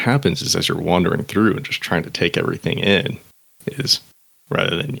 So what happens is as you're wandering through and just trying to take everything in is,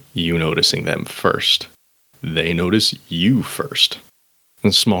 rather than you noticing them first, they notice you first.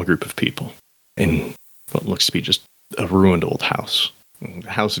 A small group of people in what looks to be just a ruined old house. The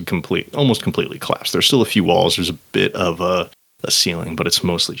house had almost completely collapsed. There's still a few walls. There's a bit of a ceiling, but it's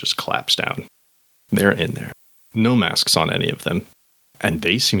mostly just collapsed down. They're in there. No masks on any of them. And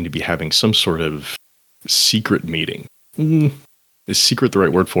they seem to be having some sort of secret meeting. Is secret the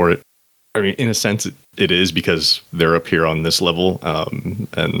right word for it? I mean, in a sense, it is, because they're up here on this level.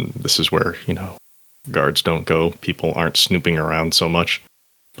 And this is where, guards don't go. People aren't snooping around so much.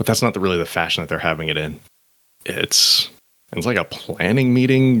 But that's not really the fashion that they're having it in. It's like a planning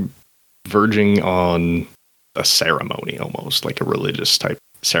meeting verging on a ceremony, almost like a religious type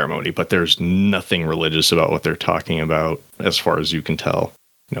ceremony, but there's nothing religious about what they're talking about as far as you can tell.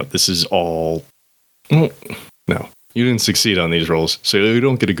 This is all... No, you didn't succeed on these rolls, so you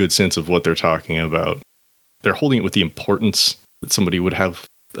don't get a good sense of what they're talking about. They're holding it with the importance that somebody would have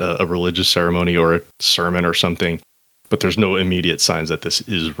a religious ceremony or a sermon or something, but there's no immediate signs that this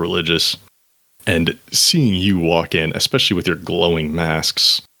is religious. And seeing you walk in, especially with your glowing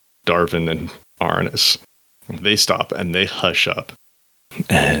masks, Darvin and Arnis, they stop and they hush up.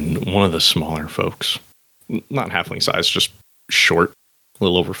 And one of the smaller folks, not halfling size, just short, a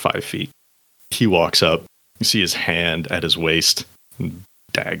little over 5 feet, he walks up. You see his hand at his waist,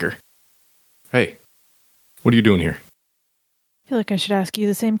 dagger. Hey, what are you doing here? I feel like I should ask you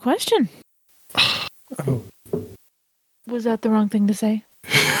the same question. Oh. Was that the wrong thing to say?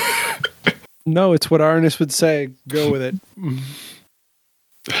 No, it's what Arnis would say. Go with it.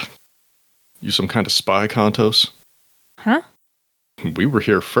 You some kind of spy, Kantos? Huh? We were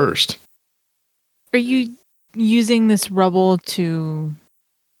here first. Are you using this rubble to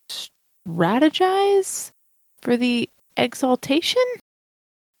strategize for the exaltation?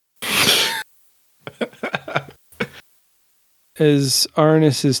 As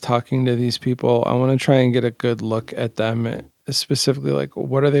Arnis is talking to these people, I want to try and get a good look at them, specifically like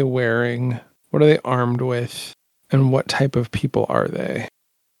what are they wearing, what are they armed with, and what type of people are they?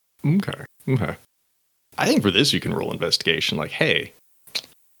 Okay. I think for this you can roll investigation. Like, hey,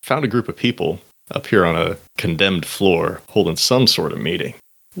 found a group of people up here on a condemned floor holding some sort of meeting.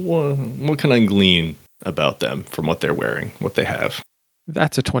 What can I glean about them from what they're wearing, what they have?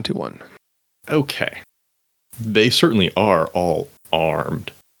 That's a 21. Okay. They certainly are all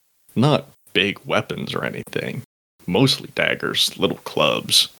armed. Not big weapons or anything. Mostly daggers, little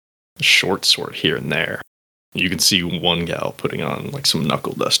clubs, a short sword here and there. You can see one gal putting on like some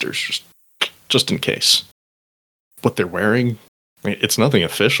knuckle dusters just in case. What they're wearing, I mean, it's nothing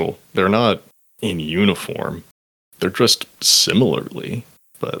official. They're not in uniform. They're dressed similarly,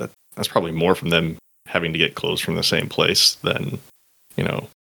 but that's probably more from them having to get clothes from the same place than,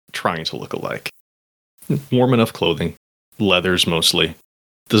 trying to look alike. Warm enough clothing, leathers mostly.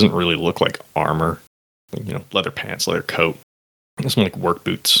 Doesn't really look like armor. Leather pants, leather coat. Some like work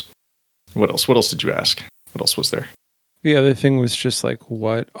boots. What else? What else did you ask? What else was there? The other thing was just like,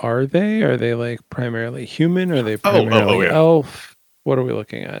 what are they? Are they like primarily human? Are they primarily elf? What are we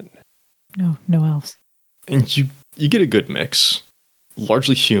looking at? No elves. And you get a good mix.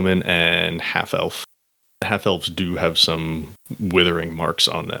 Largely human and half elf. The half elves do have some withering marks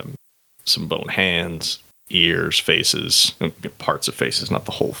on them. Some bone hands, ears, faces, parts of faces, not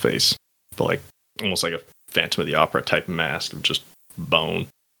the whole face, but like almost like a Phantom of the Opera type mask of just bone.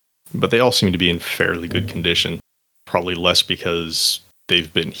 But they all seem to be in fairly good condition. Probably less because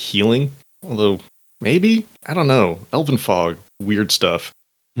they've been healing. Although, maybe? I don't know. Elven fog, weird stuff.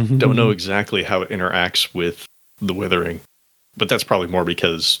 Don't know exactly how it interacts with the withering. But that's probably more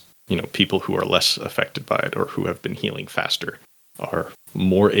because, people who are less affected by it or who have been healing faster are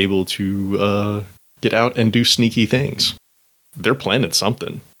more able to get out and do sneaky things. They're planning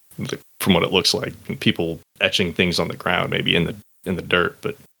something, from what it looks like. People etching things on the ground, maybe in the dirt,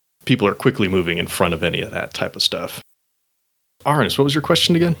 but people are quickly moving in front of any of that type of stuff. Arnis, what was your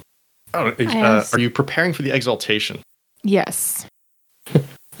question again? Are you preparing for the exaltation? Yes.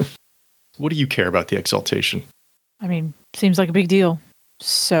 What do you care about the exaltation? I mean, seems like a big deal.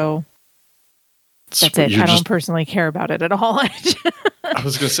 So that's it. I don't personally care about it at all. I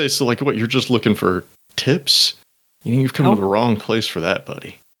was going to say, so like what, you're just looking for tips? You've come to the wrong place for that,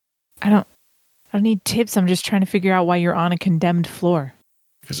 buddy. I don't need tips. I'm just trying to figure out why you're on a condemned floor.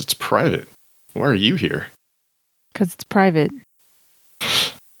 Because it's private. Why are you here? Because it's private.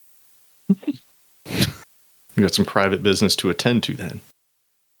 You got some private business to attend to then.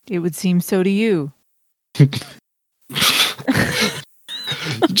 It would seem so to you. You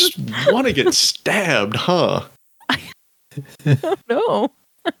just want to get stabbed, huh? No.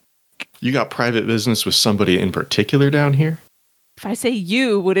 You got private business with somebody in particular down here? If I say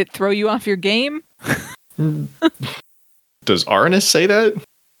you, would it throw you off your game? Does Arnis say that?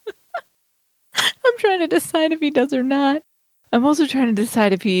 I'm trying to decide if he does or not. I'm also trying to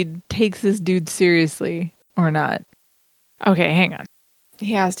decide if he takes this dude seriously or not. Okay, hang on.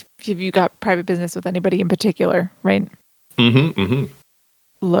 He asked if you got private business with anybody in particular, right? Mm-hmm.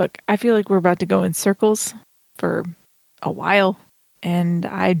 Look, I feel like we're about to go in circles for a while, and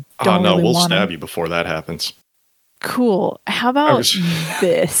I don't really we'll wanna... stab you before that happens. Cool. How about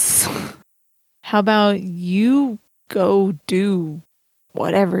this? How about you go do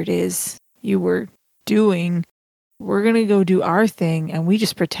whatever it is you were doing? We're going to go do our thing, and we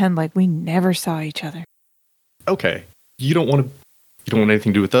just pretend like we never saw each other. Okay. You don't want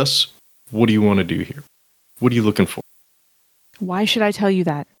anything to do with us? What do you want to do here? What are you looking for? Why should I tell you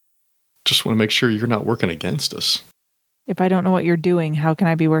that? Just want to make sure you're not working against us. If I don't know what you're doing, how can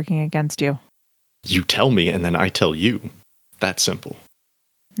I be working against you? You tell me, and then I tell you. That's simple.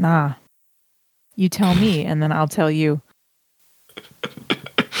 Nah. You tell me, and then I'll tell you.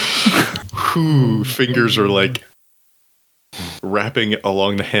 Fingers are like wrapping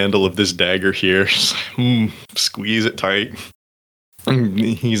along the handle of this dagger here. Squeeze it tight.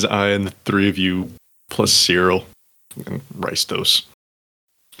 He's eyeing the three of you plus Cyril and Ristos.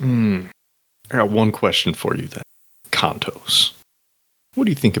 I got one question for you then. Kantos. What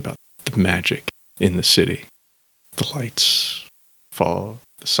do you think about the magic in the city? The lights, fog,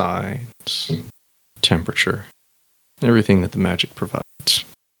 the signs, temperature, everything that the magic provides.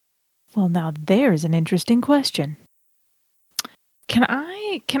 Well, now there's an interesting question. Can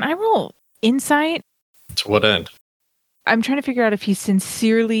I roll insight? To what end? I'm trying to figure out if he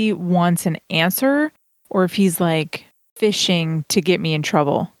sincerely wants an answer or if he's like fishing to get me in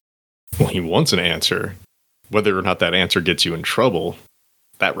trouble. Well, he wants an answer. Whether or not that answer gets you in trouble,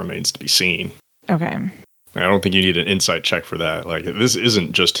 that remains to be seen. Okay. I don't think you need an insight check for that. Like, this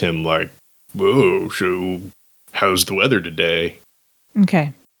isn't just him like, whoa, so how's the weather today?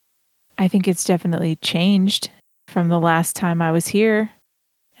 Okay. I think it's definitely changed from the last time I was here,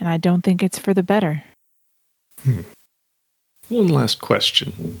 and I don't think it's for the better. One last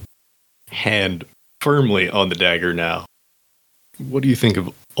question. Hand firmly on the dagger now. What do you think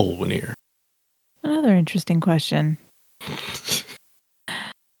of Ulwanir? Another interesting question. It's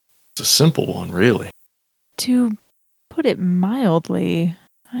a simple one, really. To put it mildly,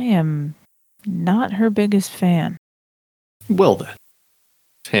 I am not her biggest fan. Well then.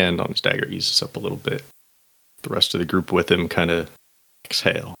 His hand on his dagger eases up a little bit. The rest of the group with him kind of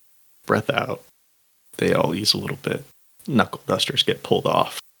exhale. Breath out. They all ease a little bit. Knuckle dusters get pulled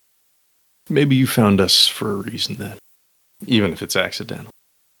off. Maybe you found us for a reason then. Even if it's accidental.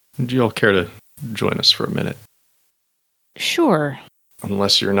 Would you all care to join us for a minute? Sure.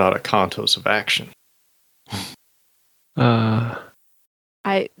 Unless you're not a Kantos of action.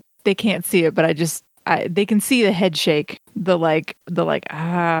 They can't see it, but they can see the head shake. The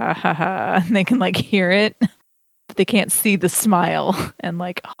ha ha, and they can like hear it. But they can't see the smile and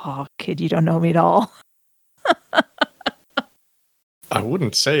like, oh kid, you don't know me at all. I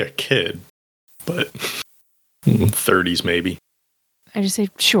wouldn't say a kid, but 30s maybe. I just say,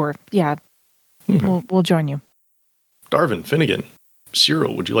 sure, yeah. We'll join you. Darvin, Finnegan,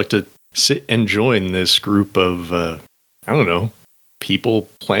 Cyril, would you like to sit and join this group of, I don't know, people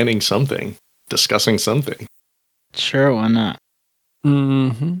planning something, discussing something? Sure, why not?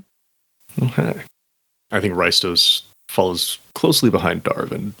 Mm-hmm. Okay. I think Rystos follows closely behind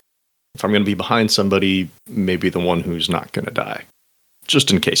Darvin. If I'm going to be behind somebody, maybe the one who's not going to die.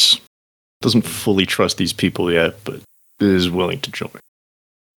 Just in case. Doesn't fully trust these people yet, but is willing to join.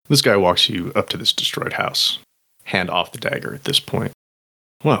 This guy walks you up to this destroyed house. Hand off the dagger at this point.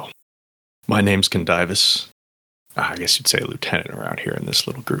 Well, my name's Condivus. I guess you'd say a lieutenant around here in this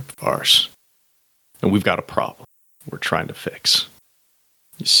little group of ours. And we've got a problem we're trying to fix.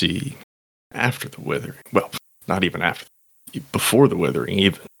 You see, after the withering, well, not even after, before the withering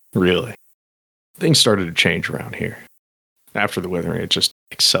even, really, things started to change around here. After the withering, it just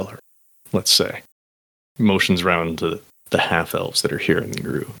accelerated, let's say. Emotions around the half-elves that are here in the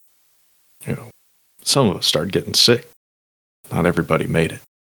group. You know, some of us started getting sick. Not everybody made it.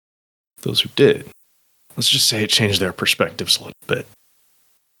 Those who did, let's just say it changed their perspectives a little bit.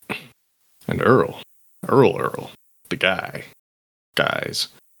 And Earl, the guys,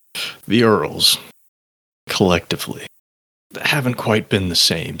 the Earls, collectively, haven't quite been the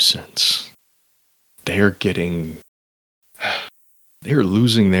same since. They're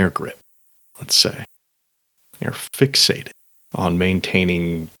losing their grip, let's say. They're fixated on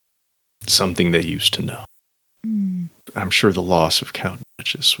maintaining something they used to know. I'm sure the loss of Count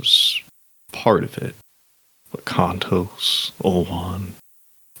Duchess was part of it. But Kantos, Ulwan,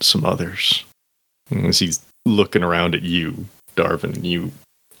 some others. And as he's looking around at you, Darvin, and you,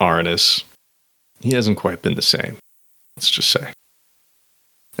 Arnis, he hasn't quite been the same, let's just say.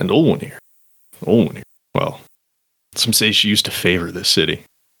 And Ulwanir, well, some say she used to favor this city.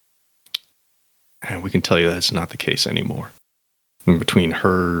 And we can tell you that's not the case anymore. And between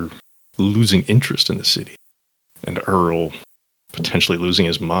her losing interest in the city and Earl potentially losing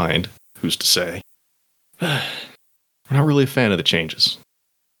his mind, who's to say? We're not really a fan of the changes.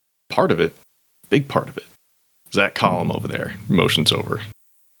 Part of it, big part of it, is that column over there. Motion's over.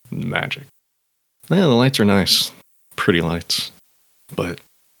 Magic. Yeah, the lights are nice. Pretty lights. But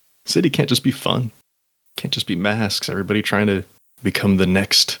city can't just be fun. Can't just be masks. Everybody trying to become the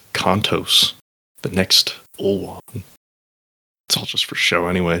next Kantos. The next Ulwan. It's all just for show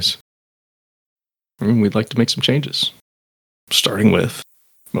anyways. I mean, we'd like to make some changes. Starting with,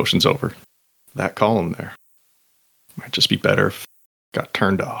 motion's over. That column there. Might just be better if it got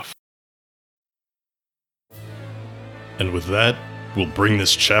turned off. And with that, we'll bring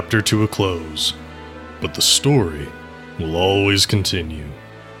this chapter to a close. But the story will always continue.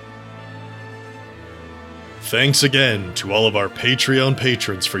 Thanks again to all of our Patreon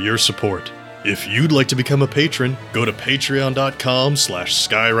patrons for your support. If you'd like to become a patron, go to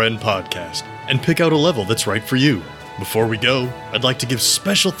patreon.com/SkyrenPodcast and pick out a level that's right for you. Before we go, I'd like to give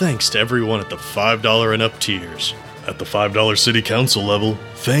special thanks to everyone at the $5 and up tiers. At the $5 City Council level,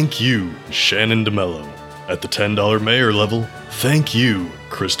 thank you, Shannon DeMello. At the $10 Mayor level, thank you,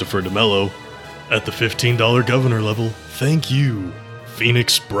 Christopher DeMello. At the $15 Governor level, thank you,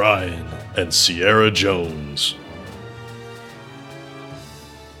 Phoenix Bryan and Sierra Jones.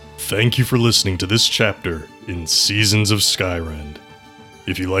 thank you for listening to this chapter in Seasons of Skyrend.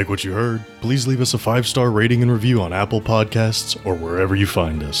 If you like what you heard, please leave us a 5-star rating and review on Apple Podcasts or wherever you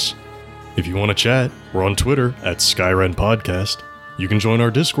find us. If you want to chat, we're on Twitter at Skyrend Podcast. You can join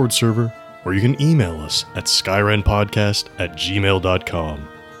our Discord server, or you can email us at skyrendpodcast@gmail.com.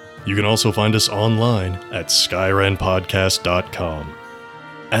 You can also find us online at skyrendpodcast.com.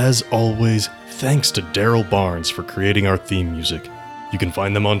 As always, thanks to Daryl Barnes for creating our theme music. You can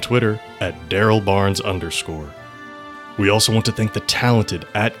find them on Twitter at DarylBarnes_. We also want to thank the talented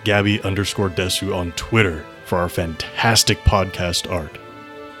at Gabby_Desu on Twitter for our fantastic podcast art.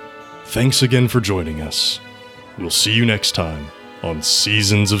 Thanks again for joining us. We'll see you next time on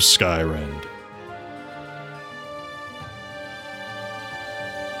Seasons of Skyrend.